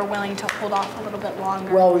before they were willing to hold off a little bit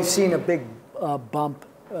longer. Well, we've seen a big bump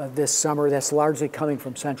this summer that's largely coming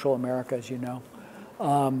from Central America, as you know.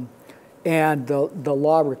 And the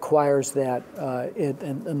law requires that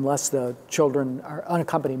unless the children,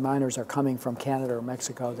 unaccompanied minors, are coming from Canada or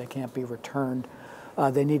Mexico, they can't be returned.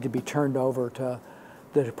 They need to be turned over to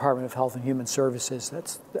the Department of Health and Human Services.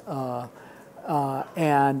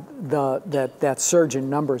 And that surge in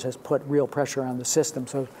numbers has put real pressure on the system.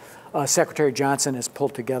 So Secretary Johnson has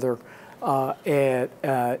pulled together an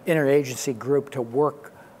interagency group to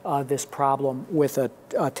work this problem with a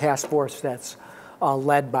task force that's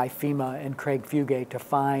led by FEMA and Craig Fugate to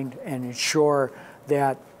find and ensure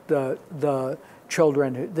that the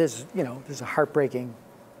children, this is a heartbreaking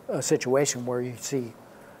a situation where you see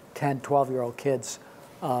 10, 12-year-old kids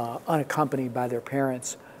unaccompanied by their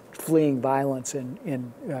parents fleeing violence,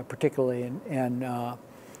 particularly in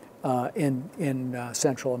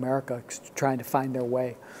Central America, trying to find their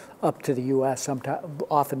way up to the U.S.,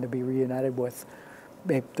 often to be reunited with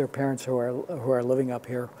their parents who are living up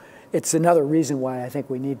here. It's another reason why I think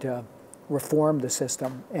we need to reform the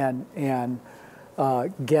system and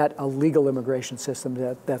get a legal immigration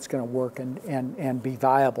system that's going to work and be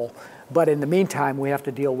viable. But in the meantime, we have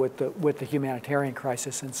to deal with the humanitarian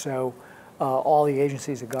crisis, and so all the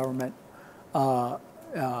agencies of government,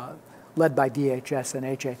 led by DHS and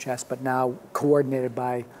HHS, but now coordinated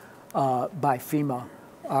by FEMA,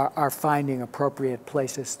 are finding appropriate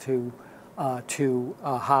places to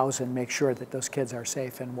house and make sure that those kids are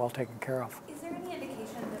safe and well taken care of. Is there any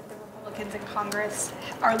indication that the Republicans in Congress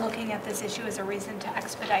are looking at this issue as a reason to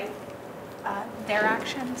expedite their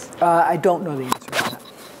actions? I don't know the answer to that.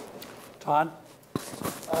 Todd?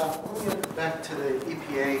 Let me get back to the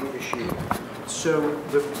EPA issue. So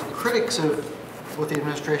the critics of what the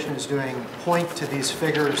administration is doing point to these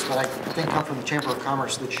figures that I think come from the Chamber of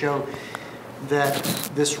Commerce that show that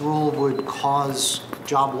this rule would cause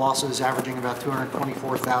job losses averaging about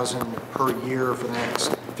 224,000 per year for the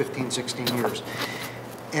next 15, 16 years.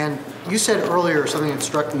 And you said earlier something that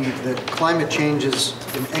struck me, that climate change is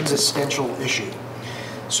an existential issue.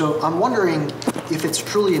 So I'm wondering, if it's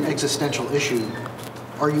truly an existential issue,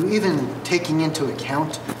 are you even taking into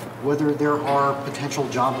account whether there are potential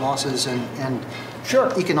job losses and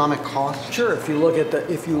sure economic costs? Sure. If you look at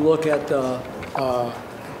the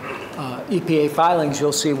EPA filings,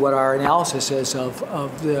 you'll see what our analysis is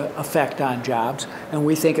of the effect on jobs, and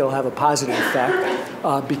we think it'll have a positive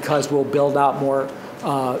effect because we'll build out more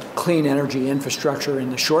clean energy infrastructure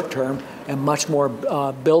in the short term and much more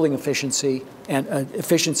building efficiency and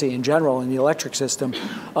efficiency in general in the electric system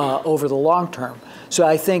over the long term. So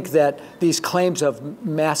I think that these claims of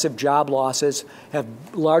massive job losses have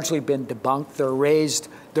largely been debunked.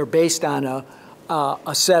 They're based on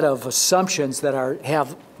a set of assumptions that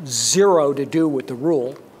have zero to do with the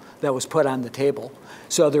rule that was put on the table.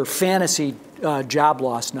 So they're fantasy job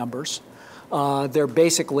loss numbers. They're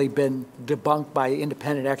basically been debunked by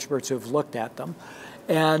independent experts who've looked at them.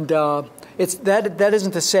 And that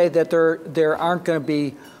isn't to say that there aren't going to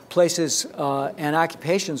be places and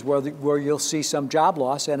occupations where you'll see some job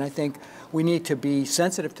loss, and I think we need to be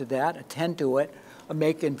sensitive to that, attend to it,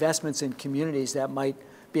 make investments in communities that might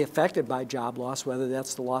be affected by job loss, whether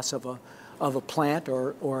that's the loss of a plant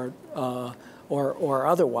or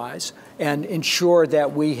otherwise, and ensure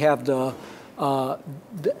that we have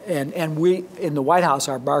and we in the White House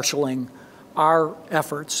are marshaling our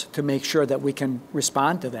efforts to make sure that we can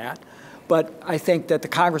respond to that. But I think that the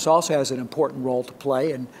Congress also has an important role to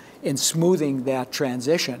play in smoothing that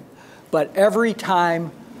transition. But every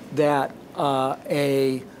time that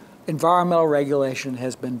a environmental regulation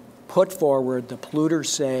has been put forward, the polluters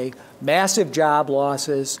say massive job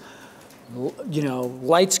losses,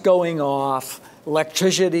 lights going off,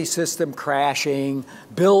 electricity system crashing,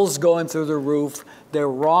 bills going through the roof. They're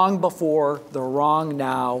wrong before, they're wrong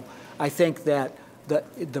now. I think that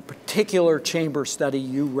the particular chamber study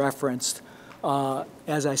you referenced,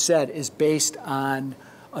 as I said, is based on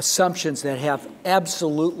assumptions that have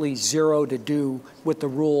absolutely zero to do with the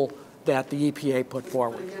rule that the EPA put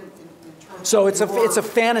forward. So it's a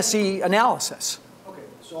fantasy analysis. Okay,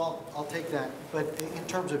 so I'll take that. But in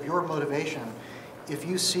terms of your motivation, if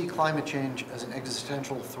you see climate change as an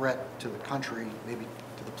existential threat to the country, maybe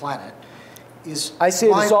to the planet, I see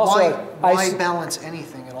it as also why balance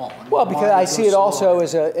anything at all? Well, because I see it also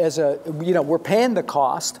as a we're paying the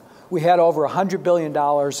cost. We had over $100 billion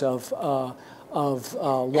of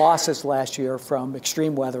losses last year from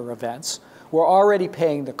extreme weather events. We're already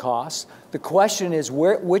paying the cost. The question is,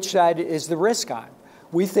 which side is the risk on?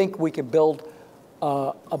 We think we can build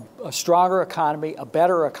a stronger economy, a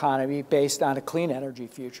better economy based on a clean energy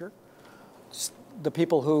future. The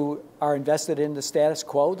people who are invested in the status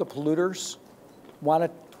quo, the polluters, want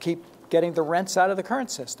to keep getting the rents out of the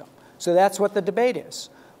current system. So that's what the debate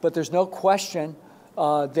is. But there's no question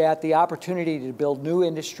that the opportunity to build new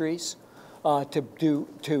industries,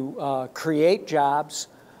 to create jobs,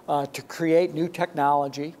 to create new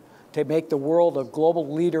technology, to make the world a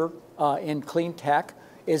global leader in clean tech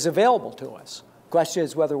is available to us. The question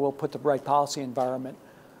is whether we'll put the right policy environment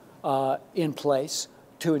in place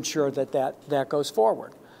to ensure that goes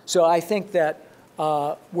forward. So I think that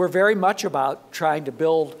we're very much about trying to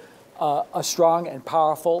build a strong and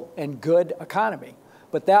powerful and good economy.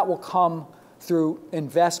 But that will come through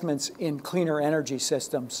investments in cleaner energy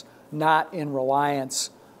systems, not in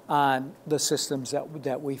reliance on the systems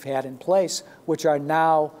that we've had in place, which are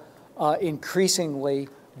now increasingly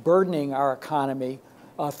burdening our economy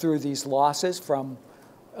through these losses from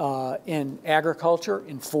in agriculture,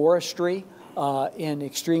 in forestry, in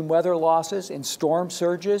extreme weather losses, in storm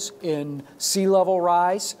surges, in sea level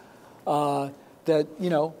rise. That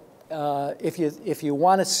if you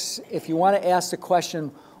want to ask the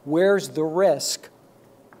question, where's the risk,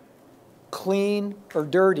 clean or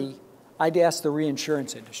dirty, I'd ask the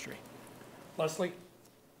reinsurance industry. Leslie?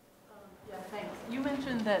 Yeah, thanks. You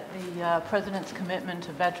mentioned that the president's commitment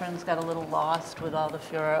to veterans got a little lost with all the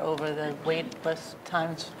furor over the waitlist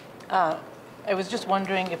times. I was just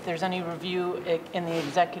wondering if there's any review in the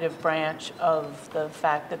executive branch of the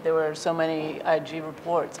fact that there were so many IG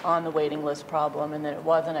reports on the waiting list problem and that it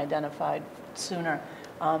wasn't identified sooner.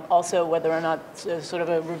 Also, whether or not sort of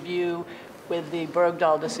a review with the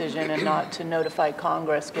Bergdahl decision and not to notify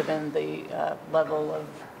Congress, given the level of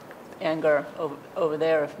anger over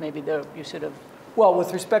there, if maybe you should have. Well,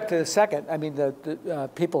 with respect to the second, I mean, the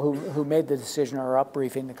people who made the decision are up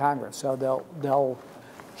briefing the Congress, so they'll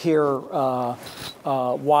hear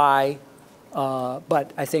why.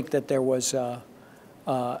 But I think that there was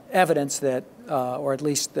evidence that, or at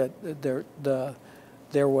least that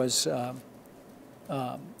there was an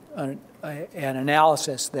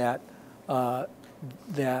analysis that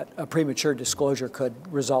that a premature disclosure could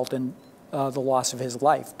result in the loss of his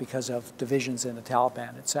life because of divisions in the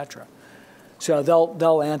Taliban, et cetera. So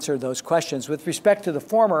they'll answer those questions. With respect to the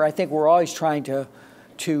former, I think we're always trying to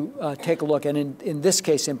take a look, and in this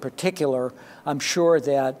case in particular, I'm sure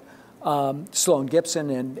that Sloan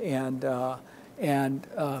Gibson and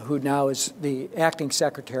who now is the acting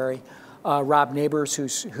secretary, Rob Neighbors,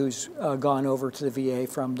 who's gone over to the VA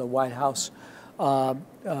from the White House.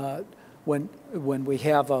 When we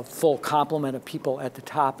have a full complement of people at the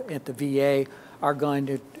top at the VA, are going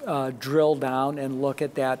to drill down and look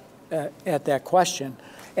at that question.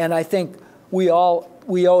 And I think we owe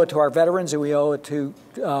it to our veterans and we owe it to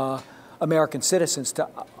American citizens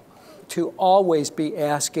to always be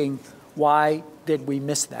asking, why did we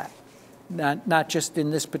miss that? Not just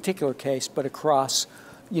in this particular case, but across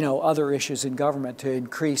other issues in government to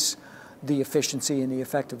increase the efficiency and the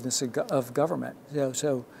effectiveness of government.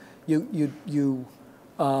 So you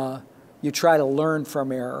try to learn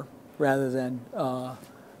from error rather than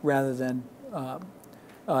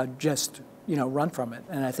just run from it,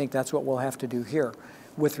 and I think that's what we'll have to do here.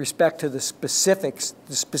 With respect to the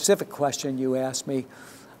specific question you asked me,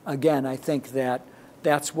 again, I think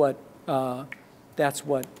that's what Rob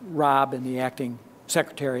and the acting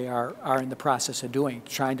secretary are in the process of doing,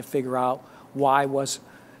 trying to figure out why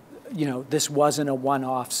this wasn't a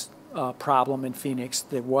one-off problem in Phoenix.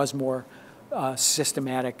 There was more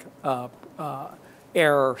systematic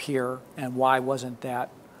error here, and why wasn't that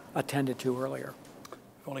attended to earlier?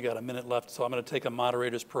 We've only got a minute left, so I'm going to take a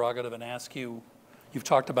moderator's prerogative and ask you, you've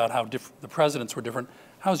talked about how the presidents were different.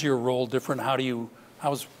 How's your role different?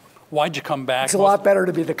 Why'd you come back? It's a lot better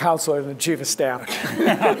to be the counselor than chief of staff.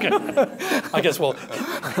 Okay. I guess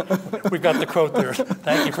we've got the quote there.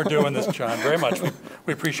 Thank you for doing this, John, very much.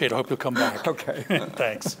 We appreciate it. I hope you'll come back. Okay.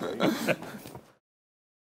 Thanks.